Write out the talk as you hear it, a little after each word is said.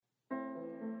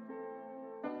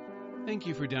Thank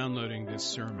you for downloading this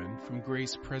sermon from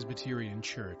Grace Presbyterian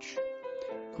Church.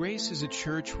 Grace is a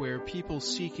church where people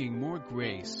seeking more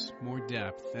grace, more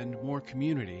depth, and more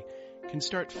community can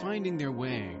start finding their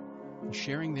way and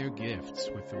sharing their gifts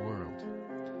with the world.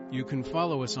 You can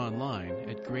follow us online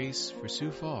at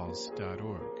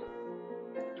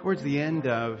graceforsiouxfalls.org. Towards the end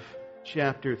of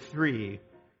chapter 3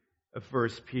 of 1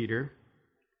 Peter,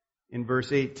 in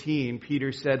verse 18,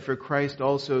 Peter said, "For Christ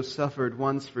also suffered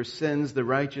once for sins, the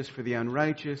righteous for the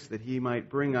unrighteous, that he might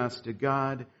bring us to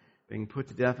God, being put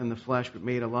to death in the flesh, but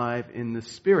made alive in the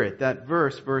Spirit." That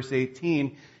verse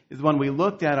 18, is the one we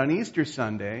looked at on Easter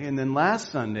Sunday, and then last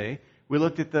Sunday, we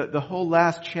looked at the whole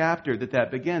last chapter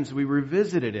that begins. We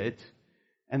revisited it,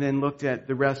 and then looked at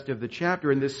the rest of the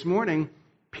chapter. And this morning,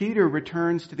 Peter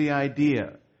returns to the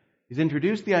idea. He's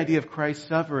introduced the idea of Christ's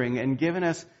suffering and given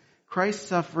us Christ's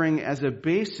suffering as a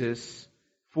basis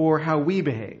for how we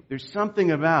behave. There's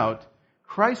something about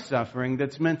Christ's suffering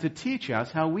that's meant to teach us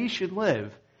how we should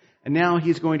live. And now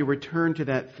he's going to return to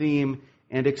that theme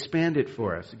and expand it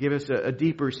for us, to give us a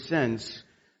deeper sense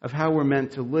of how we're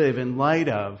meant to live in light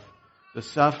of the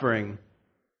suffering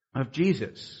of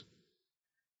Jesus.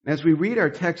 As we read our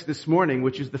text this morning,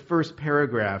 which is the first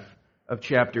paragraph of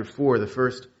chapter 4, the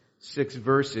first 6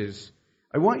 verses,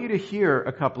 I want you to hear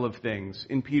a couple of things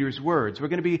in Peter's words. We're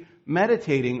going to be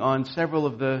meditating on several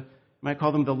of the, you might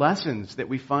call them the lessons that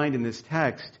we find in this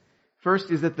text. First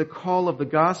is that the call of the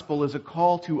gospel is a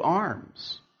call to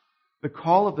arms. The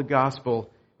call of the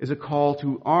gospel is a call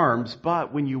to arms,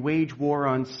 but when you wage war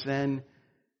on sin,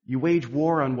 you wage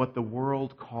war on what the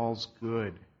world calls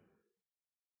good.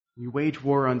 You wage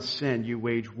war on sin, you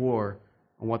wage war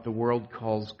on what the world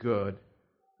calls good.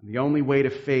 And the only way to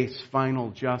face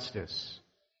final justice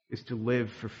is to live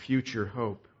for future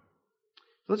hope.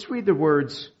 Let's read the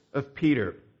words of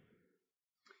Peter.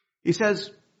 He says,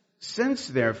 "Since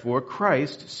therefore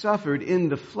Christ suffered in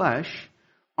the flesh,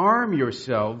 arm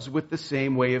yourselves with the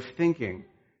same way of thinking.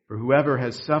 For whoever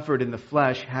has suffered in the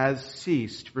flesh has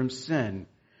ceased from sin,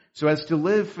 so as to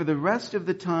live for the rest of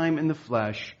the time in the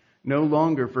flesh, no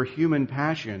longer for human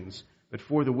passions, but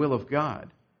for the will of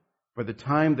God. For the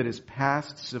time that is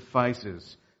past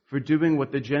suffices for doing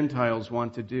what the Gentiles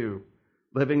want to do,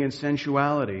 living in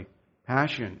sensuality,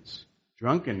 passions,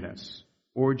 drunkenness,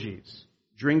 orgies,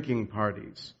 drinking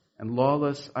parties, and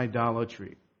lawless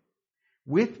idolatry.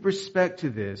 With respect to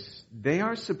this, they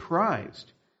are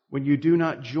surprised when you do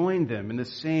not join them in the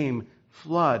same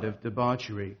flood of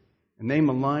debauchery, and they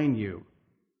malign you.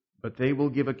 But they will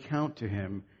give account to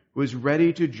him who is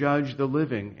ready to judge the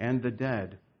living and the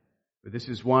dead. For this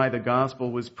is why the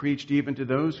gospel was preached even to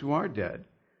those who are dead,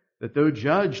 that though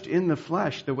judged in the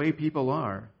flesh the way people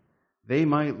are, they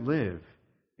might live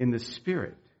in the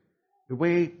Spirit, the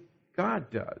way God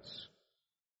does.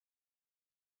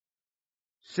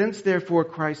 Since therefore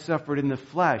Christ suffered in the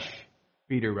flesh,"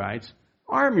 Peter writes,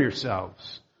 "arm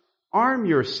yourselves. Arm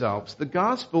yourselves." The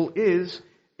gospel is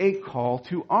a call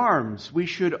to arms. We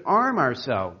should arm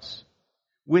ourselves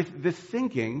with the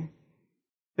thinking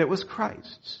that was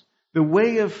Christ's. The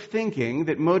way of thinking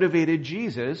that motivated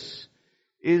Jesus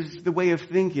is the way of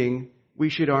thinking we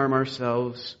should arm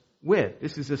ourselves with.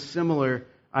 This is a similar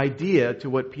idea to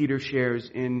what Peter shares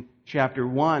in chapter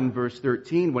 1, verse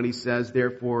 13, when he says,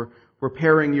 "Therefore,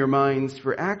 preparing your minds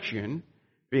for action,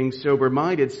 being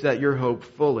sober-minded, set your hope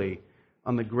fully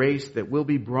on the grace that will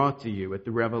be brought to you at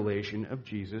the revelation of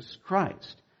Jesus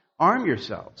Christ." Arm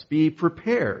yourselves. Be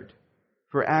prepared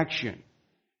for action.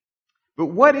 But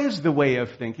what is the way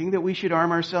of thinking that we should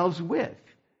arm ourselves with?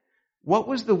 What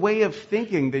was the way of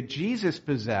thinking that Jesus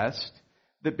possessed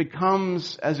that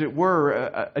becomes, as it were,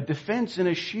 a defense and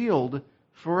a shield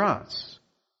for us?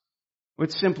 Well,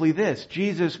 it's simply this.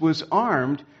 Jesus was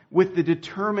armed with the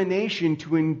determination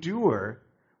to endure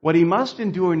what he must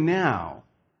endure now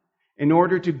in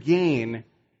order to gain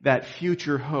that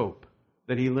future hope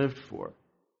that he lived for.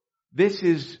 This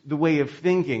is the way of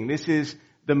thinking. This is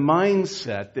the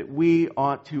mindset that we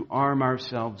ought to arm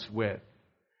ourselves with.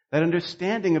 That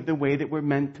understanding of the way that we're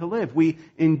meant to live. We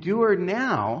endure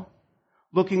now,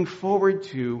 looking forward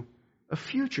to a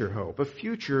future hope, a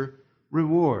future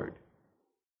reward.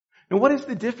 Now, what is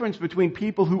the difference between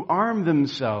people who arm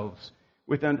themselves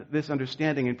with this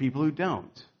understanding and people who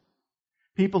don't?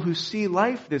 People who see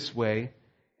life this way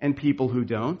and people who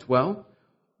don't? Well,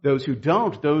 those who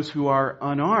don't, those who are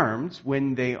unarmed,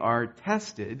 when they are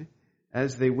tested,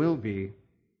 as they will be,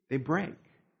 they break.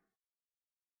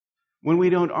 When we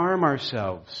don't arm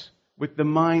ourselves with the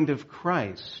mind of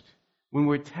Christ, when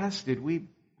we're tested, we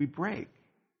break.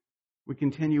 We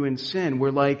continue in sin.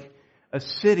 We're like a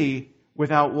city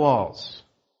without walls.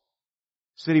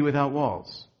 City without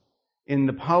walls. In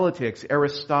the politics,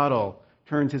 Aristotle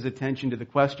turns his attention to the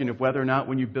question of whether or not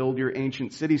when you build your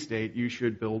ancient city-state, you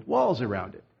should build walls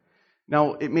around it.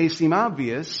 Now, it may seem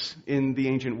obvious in the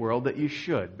ancient world that you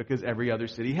should, because every other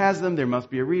city has them. There must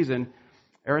be a reason.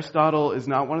 Aristotle is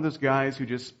not one of those guys who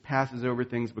just passes over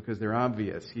things because they're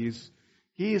obvious.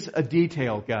 He's a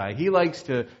detail guy. He likes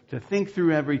to think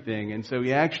through everything, and so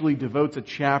he actually devotes a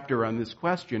chapter on this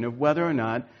question of whether or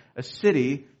not a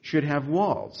city should have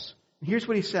walls. Here's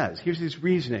what he says. Here's his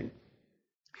reasoning.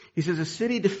 He says, a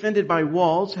city defended by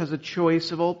walls has a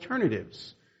choice of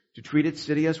alternatives: to treat its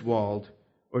city as walled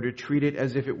or to treat it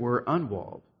as if it were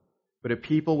unwalled. But a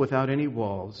people without any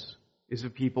walls is a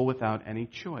people without any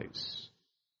choice.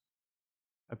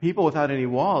 A people without any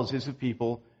walls is a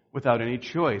people without any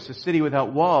choice. A city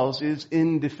without walls is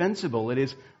indefensible. It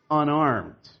is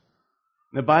unarmed.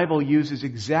 The Bible uses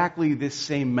exactly this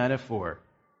same metaphor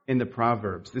in the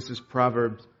Proverbs. This is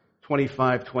Proverbs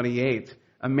 25:28.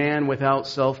 A man without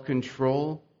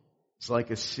self-control is like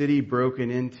a city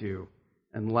broken into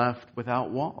and left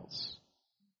without walls.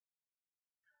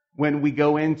 When we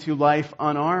go into life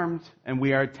unarmed and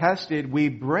we are tested, we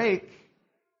break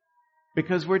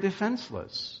because we're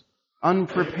defenseless,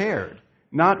 unprepared,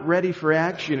 not ready for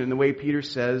action in the way Peter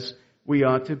says we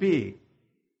ought to be.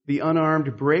 The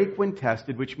unarmed break when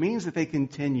tested, which means that they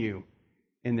continue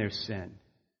in their sin.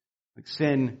 Like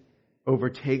sin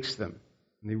overtakes them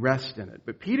and they rest in it.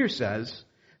 But Peter says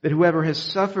that whoever has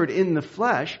suffered in the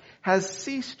flesh has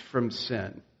ceased from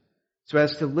sin, so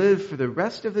as to live for the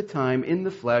rest of the time in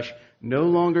the flesh, no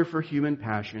longer for human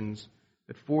passions,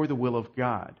 but for the will of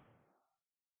God.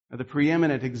 Now, the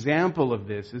preeminent example of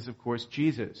this is, of course,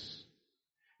 Jesus,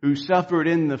 who suffered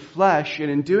in the flesh, and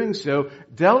in doing so,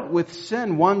 dealt with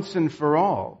sin once and for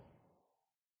all.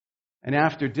 And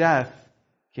after death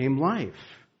came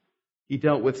life. He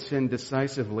dealt with sin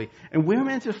decisively. And we're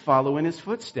meant to follow in his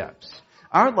footsteps.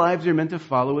 Our lives are meant to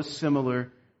follow a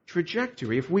similar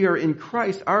trajectory. If we are in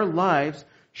Christ, our lives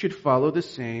should follow the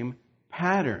same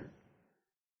pattern.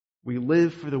 We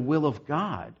live for the will of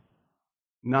God,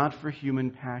 not for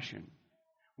human passion.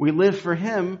 We live for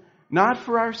him, not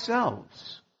for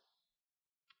ourselves.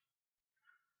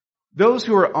 Those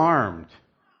who are armed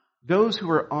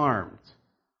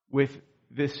with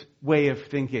this way of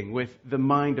thinking, with the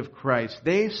mind of Christ,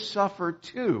 they suffer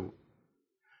too.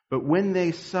 But when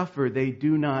they suffer, they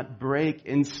do not break.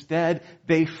 Instead,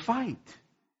 they fight.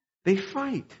 They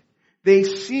fight. They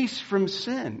cease from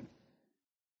sin.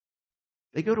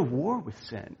 They go to war with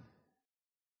sin.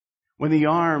 When the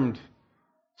armed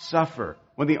suffer,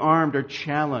 when the armed are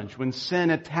challenged, when sin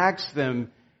attacks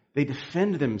them, they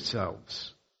defend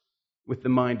themselves with the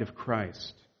mind of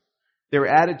Christ. Their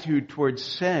attitude towards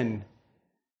sin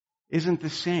isn't the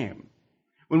same.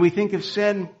 When we think of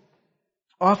sin,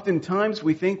 oftentimes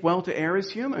we think, well, to err is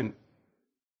human.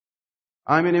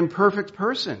 I'm an imperfect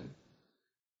person.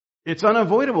 It's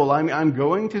unavoidable. I'm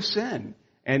going to sin.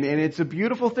 And it's a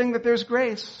beautiful thing that there's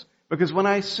grace. Because when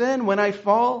I sin, when I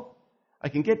fall, I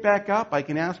can get back up, I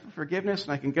can ask for forgiveness,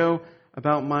 and I can go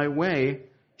about my way.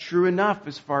 True enough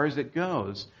as far as it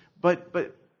goes.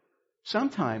 But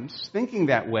sometimes thinking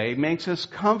that way makes us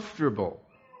comfortable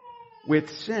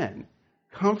with sin,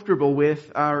 comfortable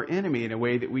with our enemy in a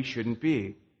way that we shouldn't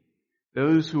be.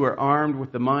 Those who are armed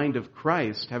with the mind of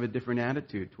Christ have a different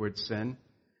attitude towards sin.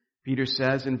 Peter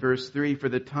says in verse 3, for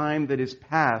the time that is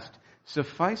past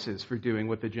suffices for doing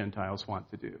what the Gentiles want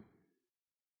to do.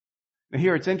 Now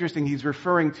here it's interesting, he's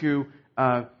referring to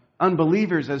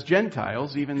unbelievers as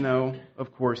Gentiles, even though,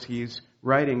 of course, he's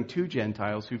writing to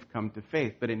Gentiles who've come to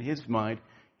faith. But in his mind,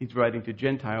 he's writing to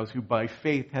Gentiles who by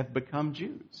faith have become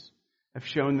Jews, have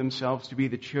shown themselves to be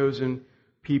the chosen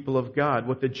people of God.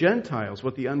 What the Gentiles,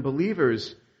 what the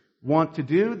unbelievers want to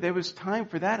do, there was time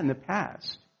for that in the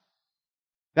past.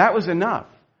 That was enough.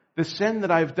 The sin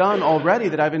that I've done already,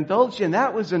 that I've indulged in,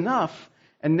 that was enough.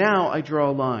 And now I draw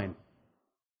a line.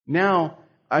 Now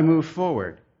I move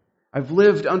forward. I've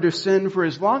lived under sin for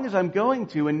as long as I'm going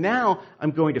to, and now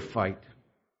I'm going to fight.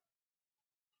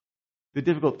 The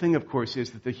difficult thing, of course,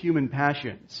 is that the human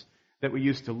passions that we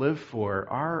used to live for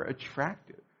are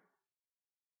attractive.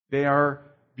 They are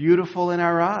beautiful in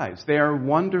our eyes. They are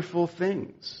wonderful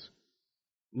things.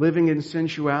 Living in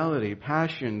sensuality,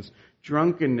 passions,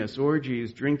 drunkenness,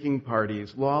 orgies, drinking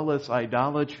parties, lawless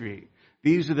idolatry.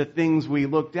 These are the things we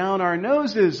look down our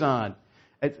noses on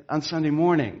Sunday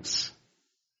mornings.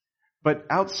 But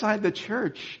outside the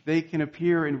church, they can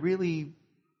appear in really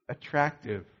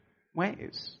attractive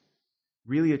ways.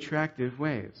 Really attractive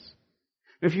ways.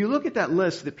 If you look at that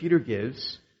list that Peter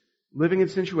gives, living in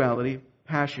sensuality,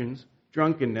 passions,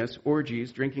 drunkenness,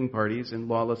 orgies, drinking parties, and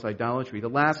lawless idolatry. The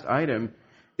last item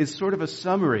is sort of a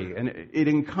summary, and it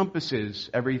encompasses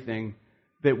everything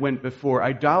that went before.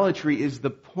 Idolatry is the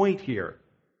point here.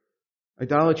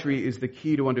 Idolatry is the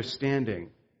key to understanding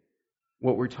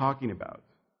what we're talking about.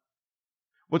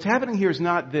 What's happening here is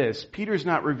not this. Peter's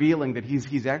not revealing that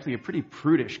he's actually a pretty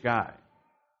prudish guy.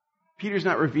 Peter's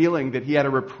not revealing that he had a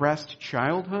repressed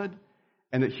childhood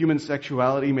and that human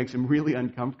sexuality makes him really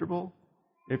uncomfortable.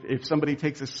 If somebody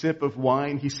takes a sip of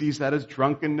wine, he sees that as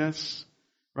drunkenness,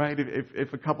 right?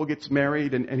 If a couple gets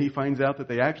married and he finds out that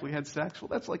they actually had sex, well,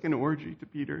 that's like an orgy to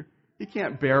Peter. He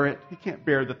can't bear it. He can't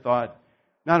bear the thought.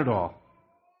 Not at all.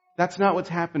 That's not what's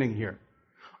happening here.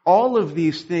 All of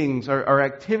these things are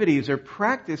activities or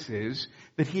practices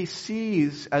that he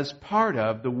sees as part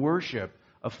of the worship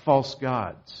of false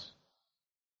gods.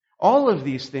 All of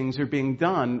these things are being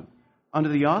done under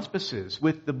the auspices,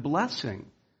 with the blessing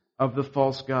of the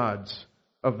false gods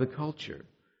of the culture.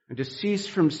 And to cease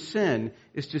from sin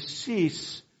is to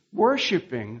cease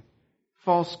worshiping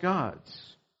false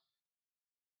gods.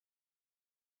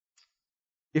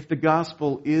 If the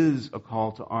gospel is a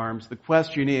call to arms, the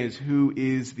question is, who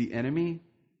is the enemy?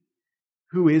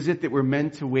 Who is it that we're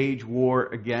meant to wage war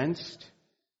against?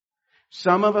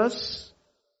 Some of us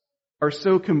are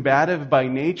so combative by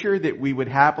nature that we would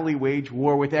happily wage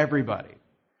war with everybody.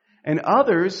 And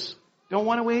others don't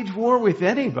want to wage war with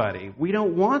anybody. We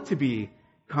don't want to be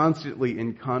constantly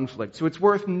in conflict. So it's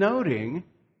worth noting,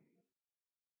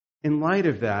 in light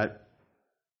of that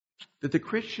the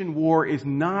Christian war is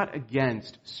not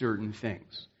against certain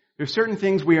things. There are certain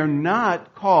things we are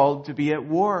not called to be at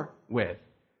war with.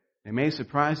 They may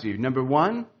surprise you. Number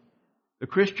one, the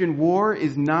Christian war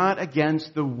is not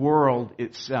against the world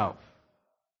itself.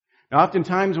 Now,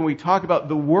 oftentimes when we talk about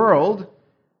the world,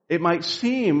 it might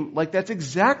seem like that's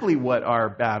exactly what our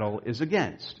battle is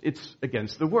against. It's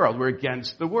against the world. We're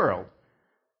against the world.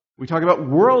 We talk about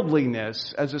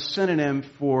worldliness as a synonym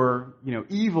for,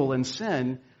 evil and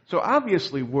sin. So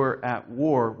obviously we're at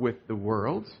war with the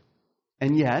world,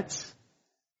 and yet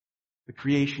the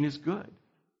creation is good.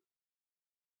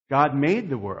 God made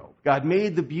the world. God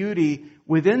made the beauty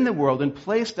within the world and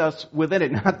placed us within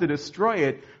it, not to destroy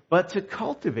it, but to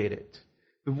cultivate it.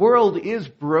 The world is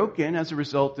broken as a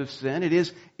result of sin. It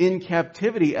is in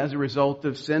captivity as a result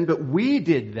of sin, but we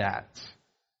did that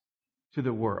to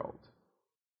the world.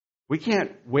 We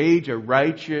can't wage a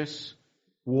righteous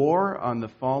war on the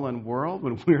fallen world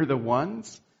when we're the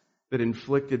ones that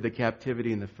inflicted the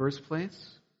captivity in the first place.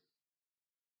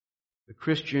 The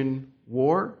Christian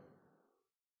war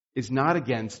is not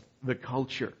against the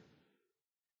culture.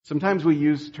 Sometimes we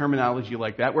use terminology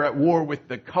like that. We're at war with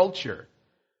the culture,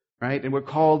 right? And we're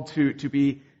called to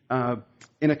be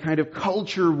in a kind of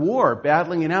culture war,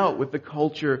 battling it out with the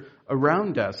culture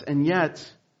around us. And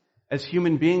yet, as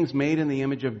human beings made in the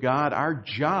image of God, our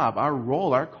job, our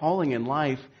role, our calling in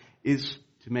life is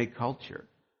to make culture.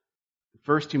 The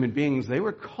first human beings, they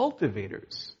were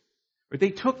cultivators. They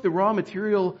took the raw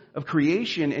material of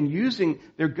creation and using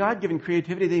their God-given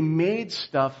creativity, they made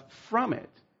stuff from it.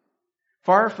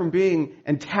 Far from being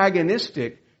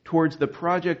antagonistic towards the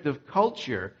project of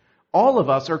culture, all of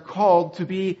us are called to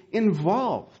be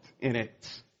involved in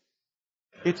it.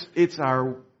 It's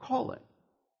our calling.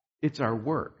 It's our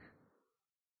work.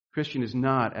 Christian is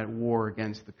not at war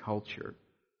against the culture.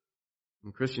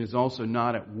 And Christian is also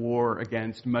not at war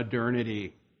against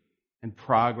modernity and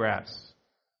progress.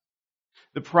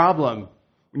 The problem,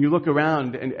 when you look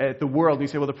around at the world and you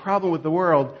say, well, the problem with the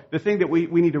world, the thing that we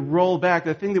need to roll back,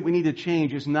 the thing that we need to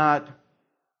change is not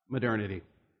modernity.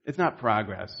 It's not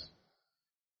progress.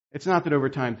 It's not that over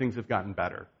time things have gotten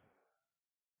better.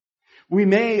 We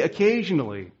may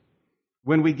occasionally,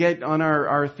 when we get on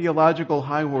our theological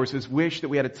high horses, wish that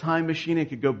we had a time machine and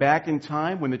could go back in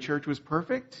time when the church was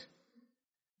perfect.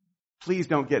 Please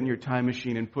don't get in your time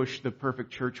machine and push the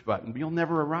perfect church button. You'll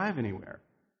never arrive anywhere.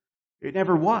 It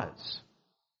never was.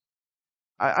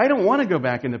 I don't want to go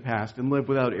back in the past and live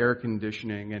without air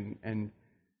conditioning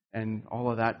and all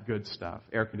of that good stuff.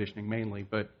 Air conditioning mainly,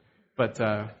 but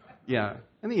yeah,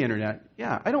 and the internet.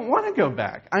 Yeah, I don't want to go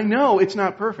back. I know it's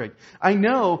not perfect. I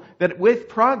know that with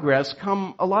progress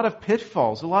come a lot of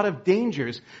pitfalls, a lot of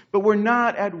dangers, but we're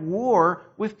not at war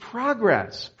with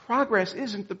progress. Progress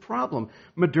isn't the problem.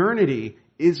 Modernity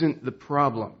isn't the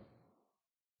problem.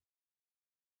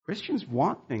 Christians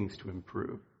want things to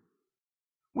improve.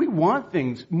 We want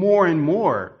things more and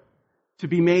more to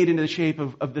be made into the shape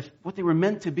of what they were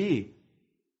meant to be.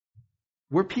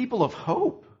 We're people of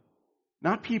hope,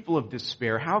 not people of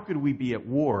despair. How could we be at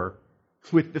war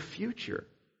with the future?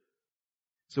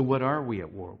 So what are we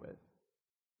at war with?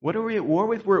 What are we at war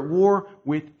with? We're at war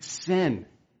with sin.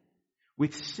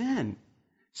 With sin.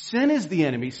 Sin is the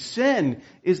enemy. Sin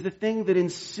is the thing that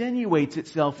insinuates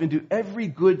itself into every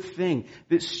good thing,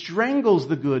 that strangles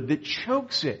the good, that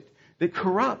chokes it, that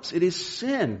corrupts. It is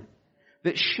sin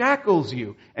that shackles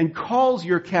you and calls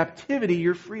your captivity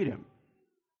your freedom.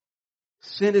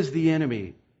 Sin is the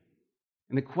enemy.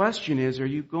 And the question is, are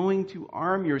you going to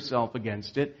arm yourself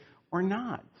against it or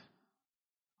not?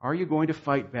 Are you going to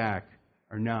fight back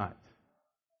or not?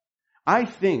 I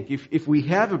think if we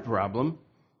have a problem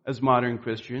as modern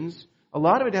Christians, a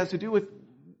lot of it has to do with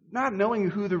not knowing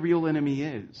who the real enemy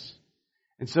is.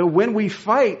 And so when we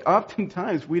fight,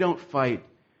 oftentimes we don't fight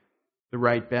the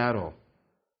right battle.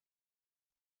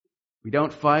 We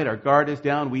don't fight, our guard is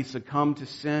down, we succumb to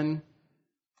sin.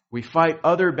 We fight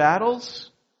other battles.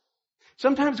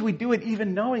 Sometimes we do it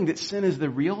even knowing that sin is the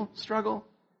real struggle,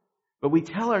 but we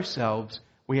tell ourselves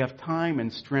we have time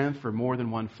and strength for more than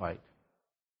one fight.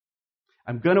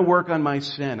 I'm going to work on my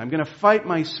sin. I'm going to fight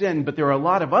my sin, but there are a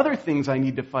lot of other things I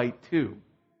need to fight too.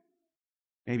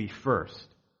 Maybe first.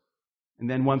 And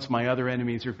then once my other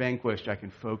enemies are vanquished, I can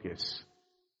focus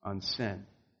on sin.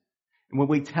 And when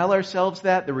we tell ourselves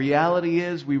that, the reality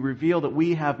is we reveal that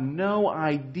we have no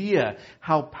idea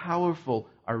how powerful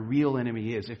our real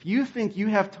enemy is. If you think you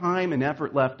have time and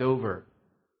effort left over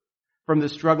from the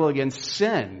struggle against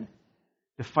sin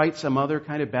to fight some other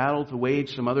kind of battle, to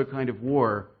wage some other kind of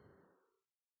war,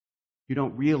 you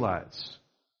don't realize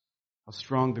how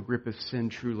strong the grip of sin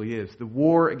truly is. The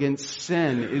war against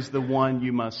sin is the one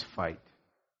you must fight.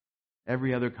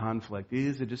 Every other conflict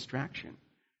is a distraction.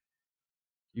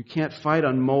 You can't fight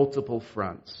on multiple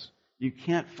fronts. You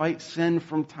can't fight sin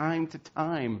from time to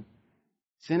time.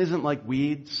 Sin isn't like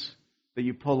weeds that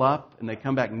you pull up and they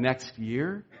come back next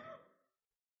year.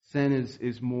 Sin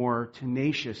is more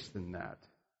tenacious than that.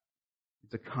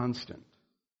 It's a constant.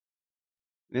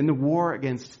 In the war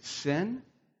against sin,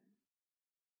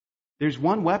 there's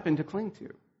one weapon to cling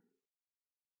to.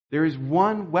 There is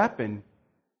one weapon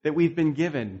that we've been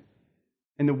given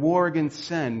in the war against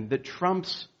sin that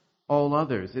trumps all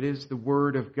others. It is the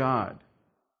Word of God.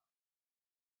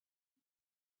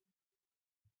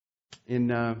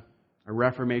 In a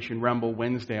Reformation Rumble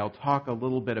Wednesday, I'll talk a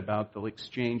little bit about the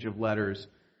exchange of letters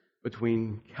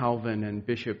between Calvin and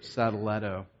Bishop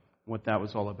Sadoleto, what that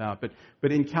was all about.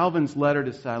 But in Calvin's letter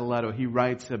to Sadoleto, he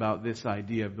writes about this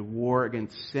idea of the war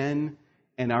against sin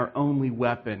and our only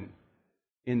weapon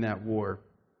in that war.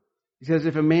 He says,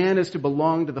 if a man is to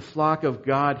belong to the flock of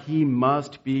God, he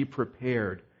must be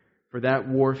prepared for that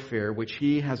warfare which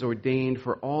he has ordained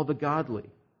for all the godly.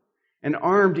 An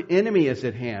armed enemy is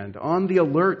at hand, on the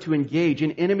alert to engage,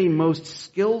 an enemy most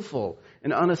skillful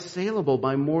and unassailable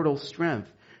by mortal strength.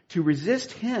 To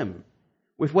resist him,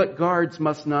 with what guards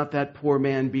must not that poor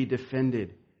man be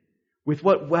defended? With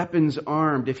what weapons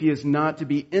armed, if he is not to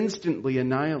be instantly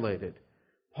annihilated?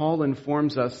 Paul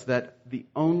informs us that the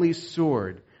only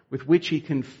sword with which he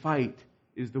can fight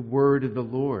is the word of the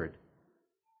Lord.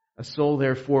 A soul,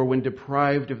 therefore, when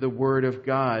deprived of the word of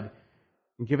God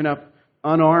and given up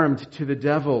unarmed to the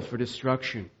devil for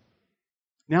destruction.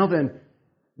 Now then,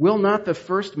 will not the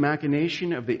first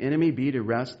machination of the enemy be to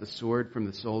wrest the sword from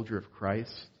the soldier of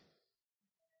Christ?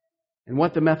 And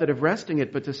what the method of wresting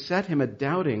it but to set him a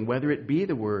doubting whether it be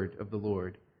the word of the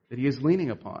Lord that he is leaning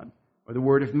upon, or the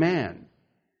word of man?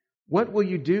 What will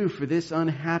you do for this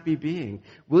unhappy being?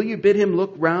 Will you bid him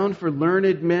look round for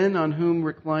learned men on whom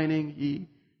reclining he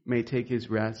may take his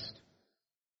rest?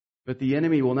 But the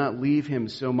enemy will not leave him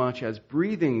so much as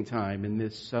breathing time in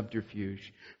this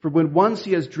subterfuge. For when once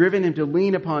he has driven him to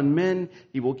lean upon men,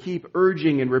 he will keep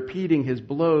urging and repeating his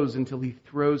blows until he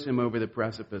throws him over the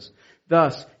precipice.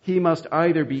 Thus, he must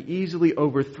either be easily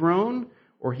overthrown,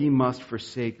 or he must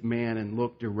forsake man and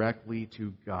look directly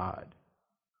to God.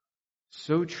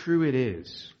 So true it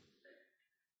is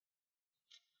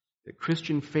that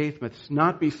Christian faith must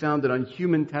not be founded on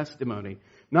human testimony,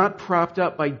 not propped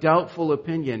up by doubtful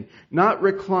opinion, not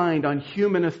reclined on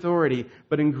human authority,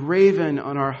 but engraven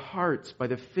on our hearts by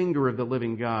the finger of the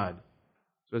living God,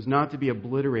 so as not to be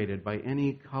obliterated by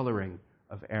any coloring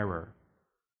of error.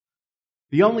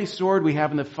 The only sword we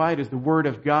have in the fight is the Word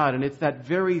of God, and it's that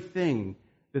very thing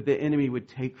that the enemy would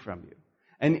take from you.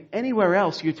 And anywhere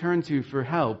else you turn to for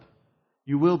help,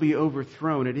 you will be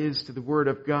overthrown. It is to the Word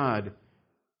of God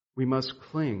we must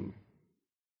cling.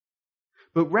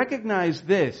 But recognize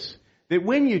this, that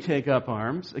when you take up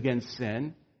arms against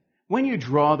sin, when you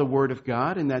draw the Word of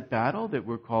God in that battle that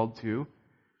we're called to,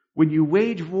 when you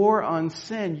wage war on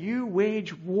sin, you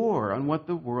wage war on what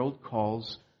the world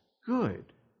calls good.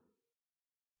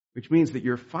 Which means that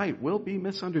your fight will be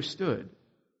misunderstood.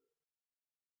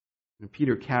 And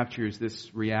Peter captures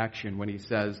this reaction when he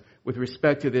says, with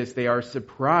respect to this, they are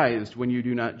surprised when you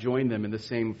do not join them in the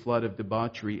same flood of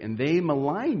debauchery, and they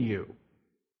malign you.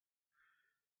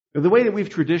 Now, the way that we've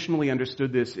traditionally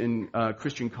understood this in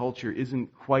Christian culture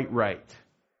isn't quite right.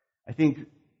 I think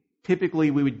typically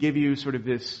we would give you sort of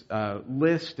this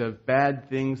list of bad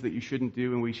things that you shouldn't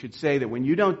do, and we should say that when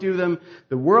you don't do them,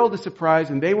 the world is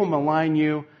surprised and they will malign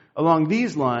you. Along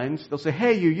these lines, they'll say,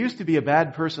 hey, you used to be a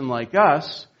bad person like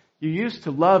us. You used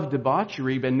to love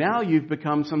debauchery, but now you've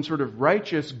become some sort of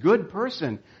righteous, good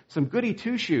person, some goody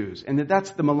two-shoes, and that's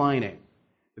the maligning.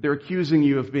 That they're accusing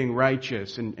you of being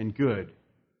righteous and good.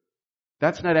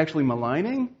 That's not actually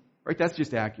maligning, right? That's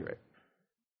just accurate.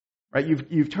 Right?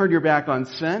 You've turned your back on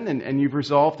sin and you've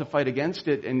resolved to fight against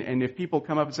it, and if people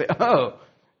come up and say, oh,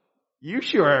 you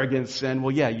sure are against sin,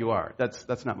 well, yeah, you are.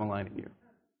 That's not maligning you.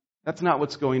 That's not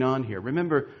what's going on here.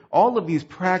 Remember, all of these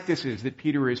practices that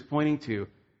Peter is pointing to,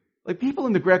 like people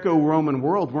in the Greco-Roman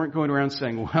world weren't going around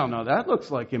saying, well, no, that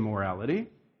looks like immorality.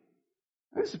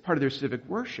 This is part of their civic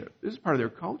worship. This is part of their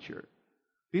culture.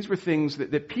 These were things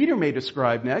that Peter may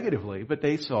describe negatively, but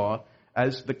they saw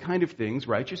as the kind of things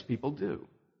righteous people do.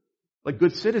 Like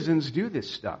good citizens do this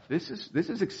stuff. This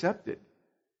is accepted.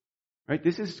 Right?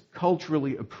 This is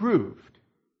culturally approved.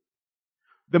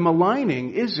 The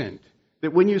maligning isn't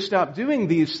that when you stop doing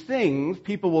these things,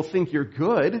 people will think you're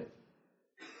good.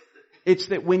 It's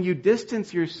that when you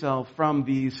distance yourself from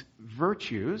these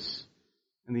virtues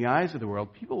in the eyes of the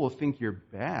world, people will think you're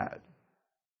bad.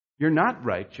 You're not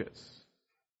righteous.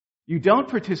 You don't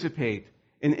participate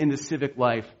in the civic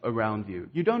life around you.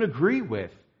 You don't agree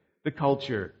with the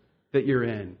culture that you're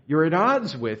in. You're at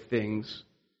odds with things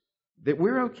that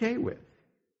we're okay with.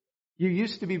 You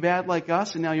used to be bad like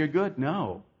us and now you're good.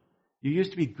 No. You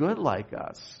used to be good like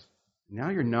us.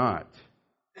 Now you're not.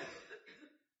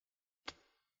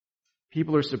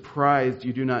 People are surprised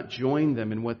you do not join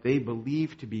them in what they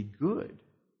believe to be good.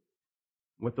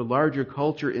 What the larger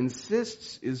culture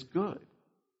insists is good.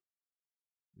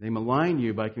 They malign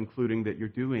you by concluding that you're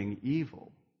doing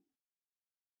evil,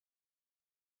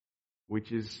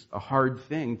 which is a hard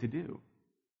thing to do.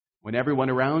 When everyone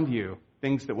around you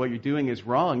thinks that what you're doing is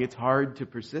wrong, it's hard to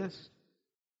persist.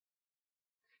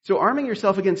 So arming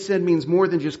yourself against sin means more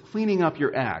than just cleaning up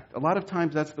your act. A lot of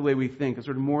times that's the way we think, a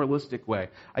sort of moralistic way.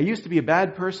 I used to be a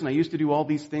bad person. I used to do all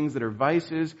these things that are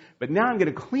vices, but now I'm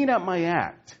going to clean up my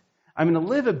act. I'm going to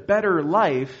live a better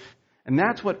life, and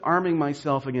that's what arming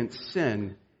myself against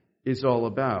sin is all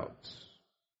about.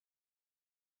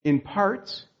 In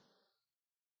part,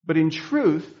 but in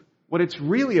truth, what it's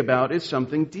really about is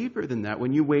something deeper than that.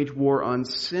 When you wage war on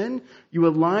sin, you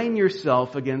align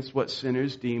yourself against what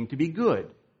sinners deem to be good.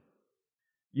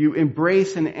 You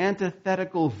embrace an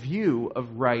antithetical view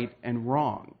of right and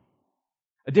wrong.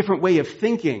 A different way of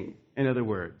thinking, in other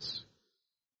words.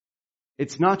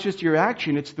 It's not just your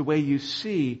action, it's the way you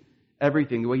see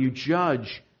everything, the way you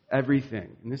judge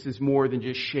everything. And this is more than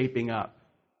just shaping up.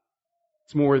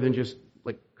 It's more than just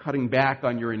like cutting back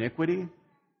on your iniquity,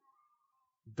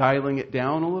 dialing it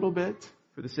down a little bit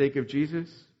for the sake of Jesus.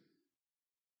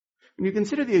 When you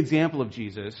consider the example of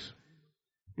Jesus,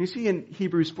 you see in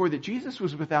Hebrews 4 that Jesus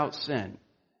was without sin.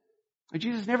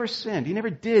 Jesus never sinned. He never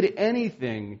did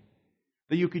anything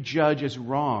that you could judge as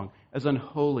wrong, as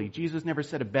unholy. Jesus never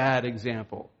set a bad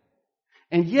example.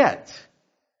 And yet,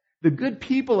 the good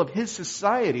people of his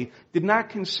society did not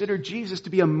consider Jesus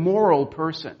to be a moral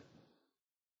person.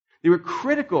 They were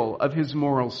critical of his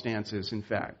moral stances, in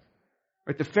fact.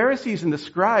 Right? The Pharisees and the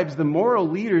scribes, the moral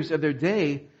leaders of their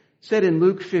day, said in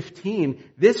Luke 15,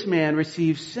 this man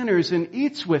receives sinners and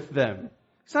eats with them.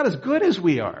 He's not as good as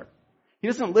we are. He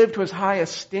doesn't live to as high a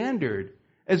standard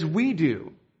as we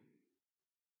do.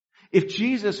 If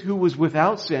Jesus, who was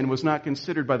without sin, was not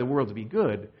considered by the world to be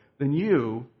good, then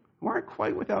you, who aren't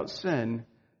quite without sin,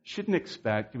 shouldn't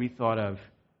expect to be thought of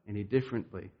any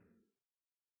differently.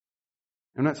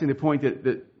 I'm not saying the point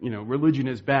that religion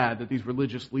is bad, that these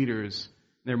religious leaders,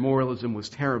 their moralism was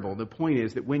terrible. The point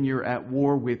is that when you're at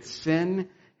war with sin,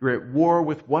 you're at war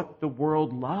with what the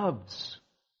world loves.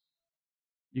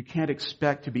 You can't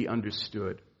expect to be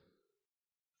understood.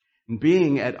 And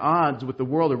being at odds with the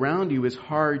world around you is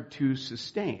hard to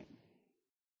sustain.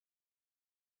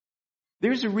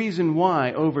 There's a reason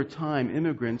why, over time,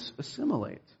 immigrants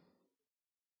assimilate.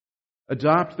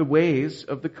 Adopt the ways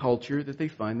of the culture that they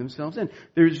find themselves in.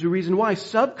 There's a reason why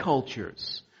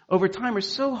subcultures over time are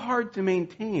so hard to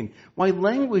maintain, why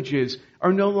languages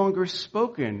are no longer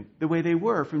spoken the way they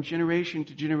were from generation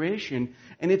to generation,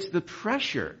 and it's the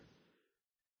pressure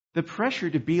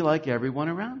to be like everyone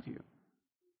around you.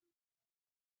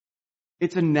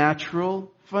 It's a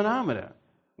natural phenomena.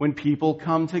 When people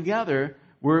come together,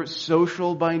 we're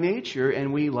social by nature,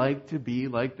 and we like to be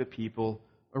like the people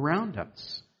around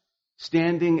us.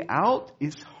 Standing out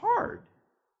is hard.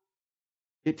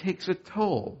 It takes a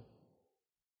toll.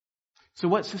 So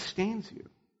what sustains you?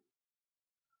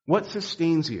 What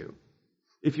sustains you?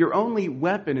 If your only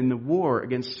weapon in the war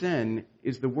against sin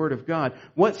is the Word of God,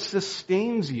 what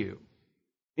sustains you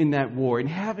in that war and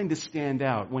having to stand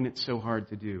out when it's so hard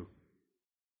to do?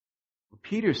 Well,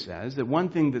 Peter says that one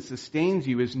thing that sustains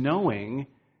you is knowing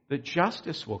that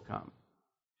justice will come.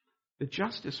 That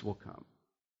justice will come.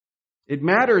 It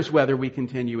matters whether we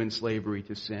continue in slavery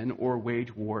to sin or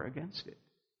wage war against it.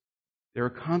 There are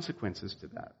consequences to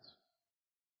that.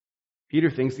 Peter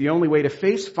thinks the only way to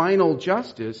face final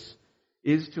justice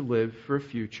is to live for a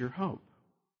future hope.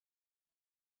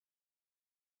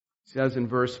 He says in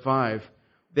verse 5,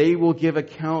 they will give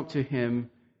account to him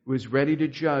who is ready to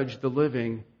judge the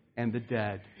living and the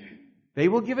dead. They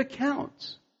will give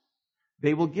account.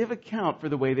 They will give account for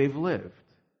the way they've lived.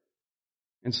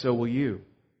 And so will you.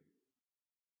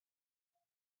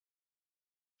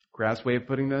 Crass way of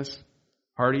putting this,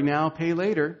 party now, pay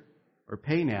later, or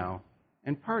pay now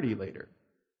and party later.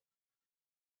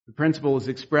 The principle is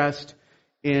expressed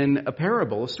in a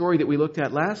parable, a story that we looked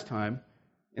at last time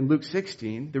in Luke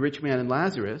 16, the rich man and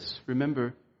Lazarus.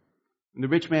 Remember, when the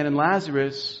rich man and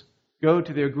Lazarus go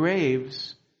to their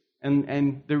graves,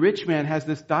 and the rich man has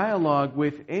this dialogue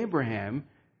with Abraham.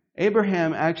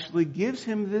 Abraham actually gives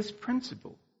him this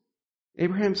principle.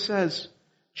 Abraham says,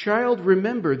 child,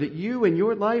 remember that you in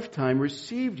your lifetime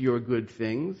received your good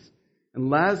things,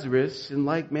 and Lazarus in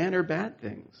like manner bad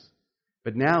things.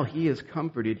 But now he is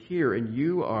comforted here, and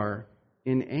you are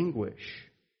in anguish.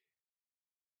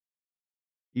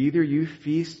 Either you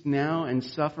feast now and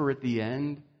suffer at the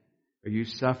end, or you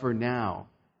suffer now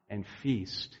and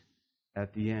feast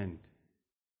at the end.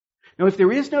 Now, if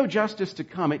there is no justice to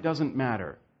come, it doesn't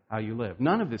matter how you live.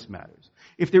 None of this matters.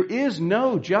 If there is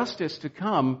no justice to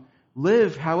come,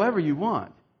 live however you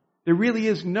want. There really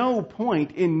is no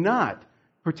point in not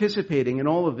participating in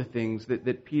all of the things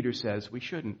that Peter says we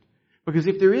shouldn't. Because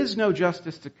if there is no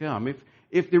justice to come,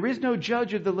 if there is no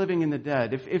judge of the living and the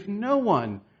dead, if no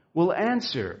one will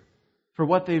answer for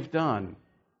what they've done,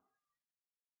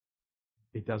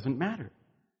 it doesn't matter.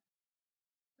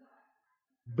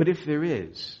 But if there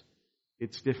is,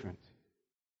 it's different.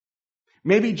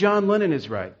 Maybe John Lennon is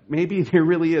right. Maybe there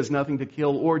really is nothing to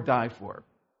kill or die for.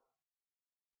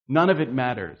 None of it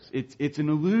matters. It's an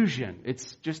illusion.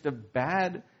 It's just a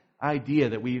bad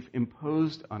idea that we've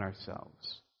imposed on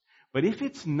ourselves. But if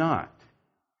it's not,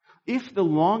 if the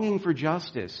longing for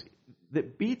justice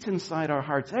that beats inside our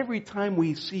hearts every time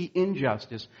we see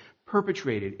injustice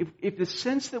perpetrated, if the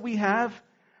sense that we have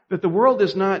that the world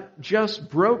is not just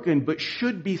broken but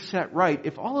should be set right,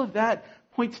 if all of that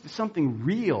points to something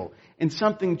real and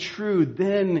something true,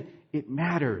 then it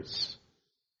matters.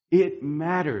 It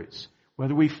matters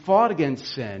whether we fought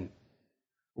against sin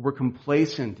or we're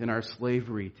complacent in our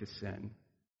slavery to sin.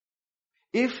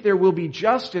 If there will be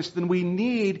justice, then we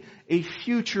need a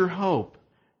future hope,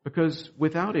 because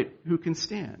without it, who can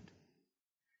stand?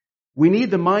 We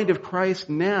need the mind of Christ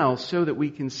now so that we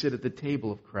can sit at the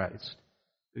table of Christ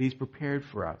that He's prepared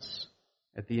for us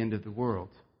at the end of the world.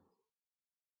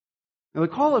 Now, the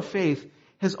call of faith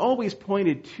has always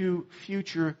pointed to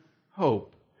future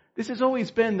hope. This has always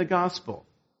been the gospel.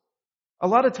 A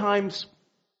lot of times,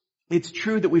 it's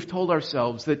true that we've told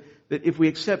ourselves that if we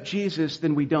accept Jesus,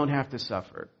 then we don't have to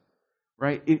suffer,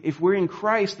 right? If we're in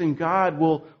Christ, then God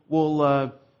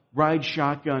will ride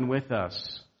shotgun with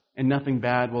us, and nothing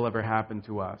bad will ever happen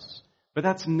to us. But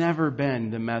that's never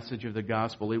been the message of the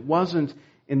gospel. It wasn't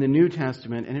in the New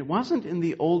Testament, and it wasn't in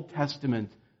the Old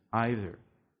Testament either.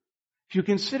 If you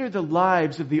consider the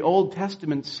lives of the Old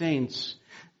Testament saints,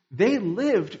 they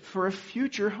lived for a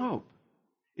future hope.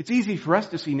 It's easy for us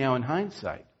to see now in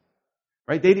hindsight,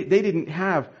 right? They didn't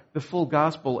have the full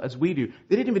gospel as we do.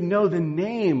 They didn't even know the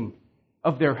name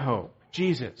of their hope,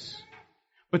 Jesus.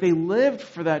 But they lived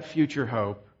for that future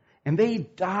hope, and they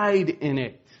died in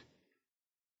it.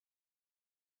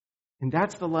 And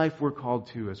that's the life we're called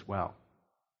to as well.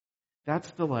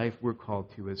 That's the life we're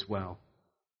called to as well.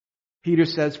 Peter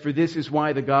says, for this is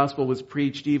why the gospel was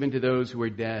preached even to those who are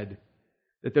dead,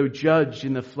 that though judged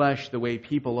in the flesh the way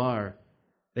people are,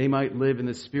 they might live in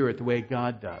the Spirit the way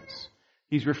God does.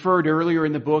 He's referred earlier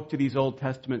in the book to these Old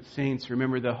Testament saints.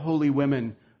 Remember the holy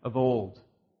women of old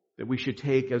that we should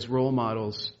take as role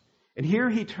models. And here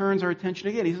he turns our attention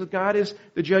again. He says, God is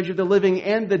the judge of the living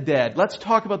and the dead. Let's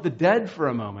talk about the dead for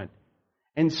a moment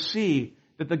and see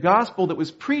that the gospel that was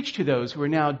preached to those who are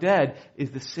now dead is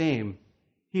the same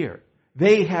here.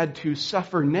 They had to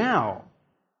suffer now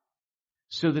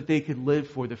so that they could live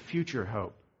for the future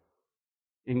hope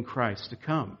in Christ to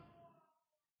come.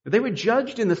 But they were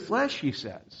judged in the flesh, he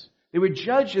says. They were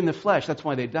judged in the flesh. That's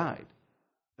why they died.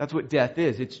 That's what death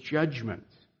is. It's judgment.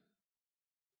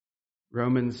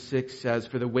 Romans 6 says,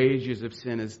 "For the wages of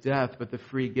sin is death, but the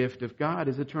free gift of God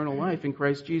is eternal life in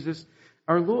Christ Jesus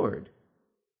our Lord."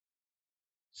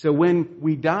 So when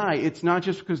we die, it's not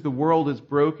just because the world is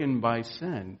broken by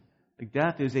sin. Like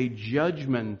death is a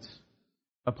judgment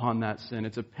upon that sin.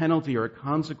 It's a penalty or a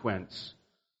consequence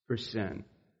for sin.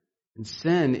 And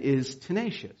sin is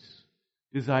tenacious,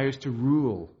 desires to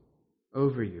rule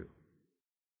over you.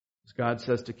 As God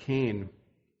says to Cain,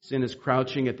 sin is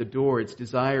crouching at the door. Its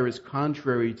desire is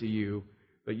contrary to you,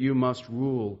 but you must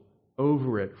rule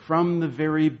over it. From the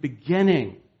very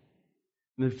beginning,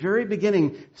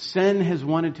 sin has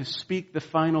wanted to speak the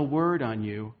final word on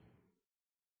you.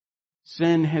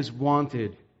 Sin has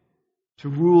wanted to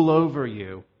rule over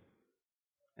you.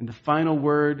 And the final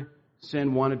word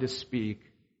sin wanted to speak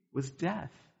was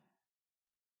death.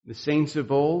 The saints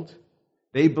of old,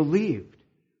 they believed.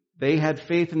 They had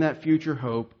faith in that future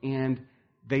hope, and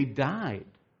they died.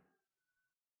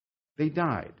 They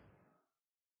died.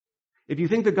 If you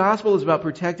think the gospel is about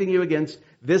protecting you against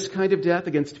this kind of death,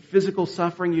 against physical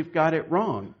suffering, you've got it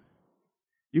wrong.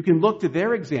 You can look to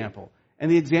their example and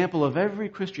the example of every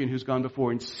Christian who's gone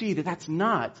before and see that that's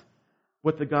not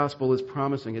what the gospel is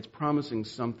promising. It's promising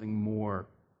something more.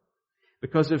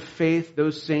 Because of faith,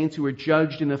 those saints who were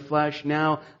judged in the flesh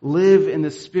now live in the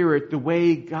Spirit the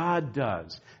way God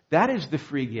does. That is the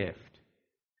free gift.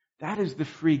 That is the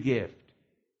free gift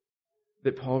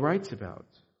that Paul writes about.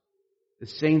 The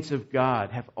saints of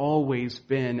God have always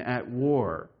been at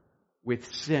war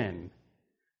with sin.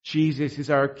 Jesus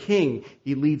is our King.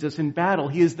 He leads us in battle.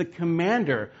 He is the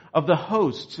commander of the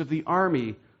hosts of the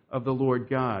army of the Lord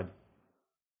God.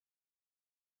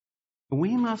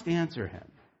 We must answer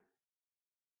Him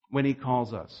when He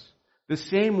calls us, the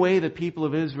same way the people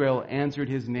of Israel answered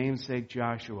His namesake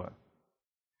Joshua.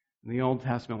 In the Old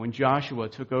Testament, when Joshua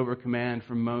took over command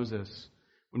from Moses,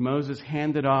 when Moses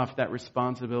handed off that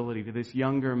responsibility to this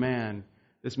younger man,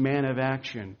 this man of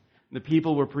action, the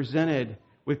people were presented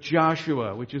with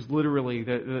Joshua, which is literally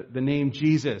the name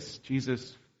Jesus.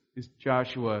 Jesus is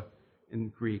Joshua in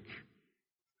Greek.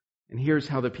 And here's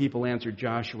how the people answered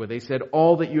Joshua. They said,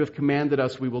 "All that you have commanded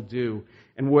us we will do,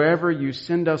 and wherever you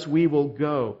send us we will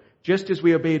go. Just as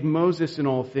we obeyed Moses in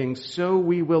all things, so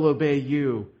we will obey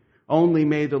you. Only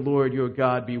may the Lord your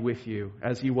God be with you,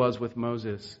 as He was with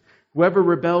Moses. Whoever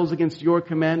rebels against your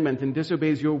commandment and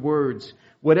disobeys your words,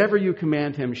 whatever you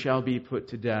command him shall be put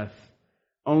to death.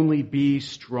 Only be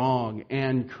strong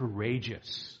and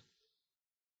courageous."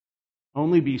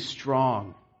 Only be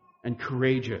strong and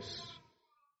courageous.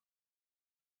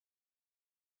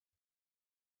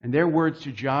 And their words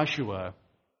to Joshua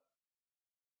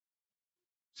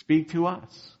speak to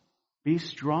us. Be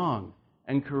strong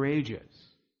and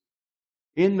courageous.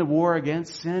 In the war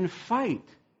against sin, fight.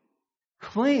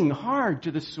 Cling hard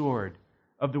to the sword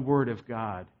of the Word of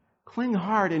God. Cling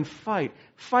hard and fight.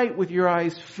 Fight with your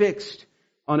eyes fixed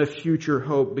on a future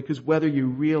hope, because whether you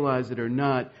realize it or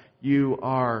not, you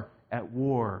are at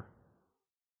war.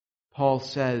 Paul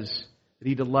says that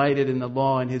he delighted in the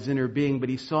law in his inner being, but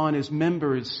he saw in his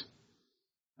members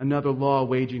another law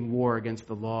waging war against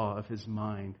the law of his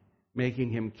mind,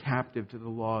 making him captive to the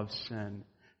law of sin.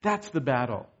 That's the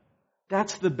battle.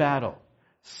 That's the battle.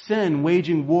 Sin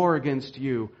waging war against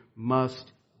you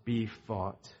must be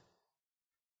fought.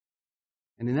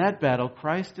 And in that battle,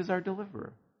 Christ is our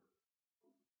deliverer.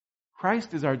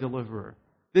 Christ is our deliverer.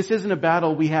 This isn't a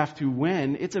battle we have to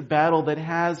win. It's a battle that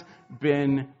has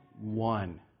been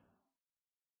won.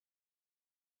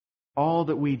 All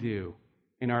that we do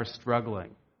in our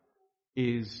struggling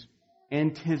is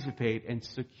anticipate and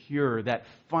secure that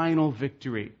final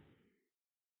victory,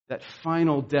 that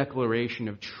final declaration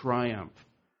of triumph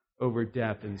over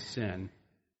death and sin.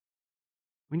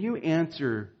 When you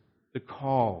answer the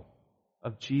call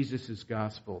of Jesus'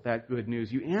 gospel, that good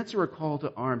news, you answer a call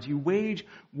to arms. You wage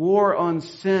war on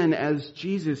sin as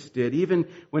Jesus did, even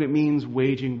when it means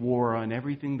waging war on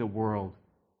everything the world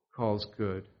calls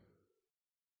good.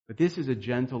 But this is a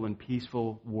gentle and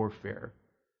peaceful warfare.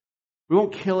 We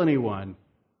won't kill anyone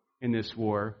in this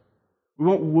war. We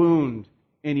won't wound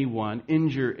anyone,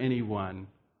 injure anyone.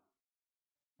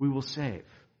 We will save.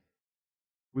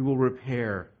 We will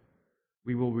repair.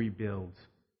 We will rebuild.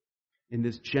 In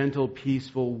this gentle,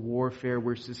 peaceful warfare,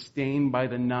 we're sustained by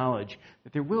the knowledge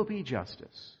that there will be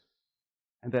justice.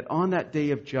 And that on that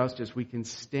day of justice, we can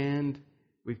stand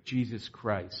with Jesus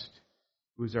Christ,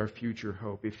 who is our future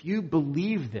hope. If you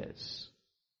believe this,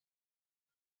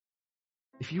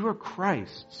 if you are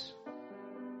Christ's,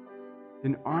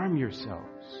 then arm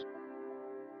yourselves.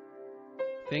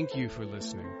 Thank you for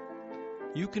listening.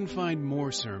 You can find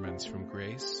more sermons from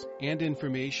Grace and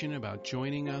information about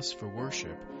joining us for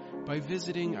worship by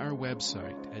visiting our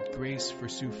website at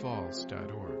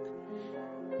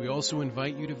graceforsiouxfalls.org. We also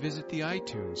invite you to visit the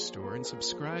iTunes store and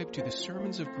subscribe to the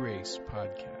Sermons of Grace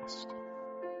podcast.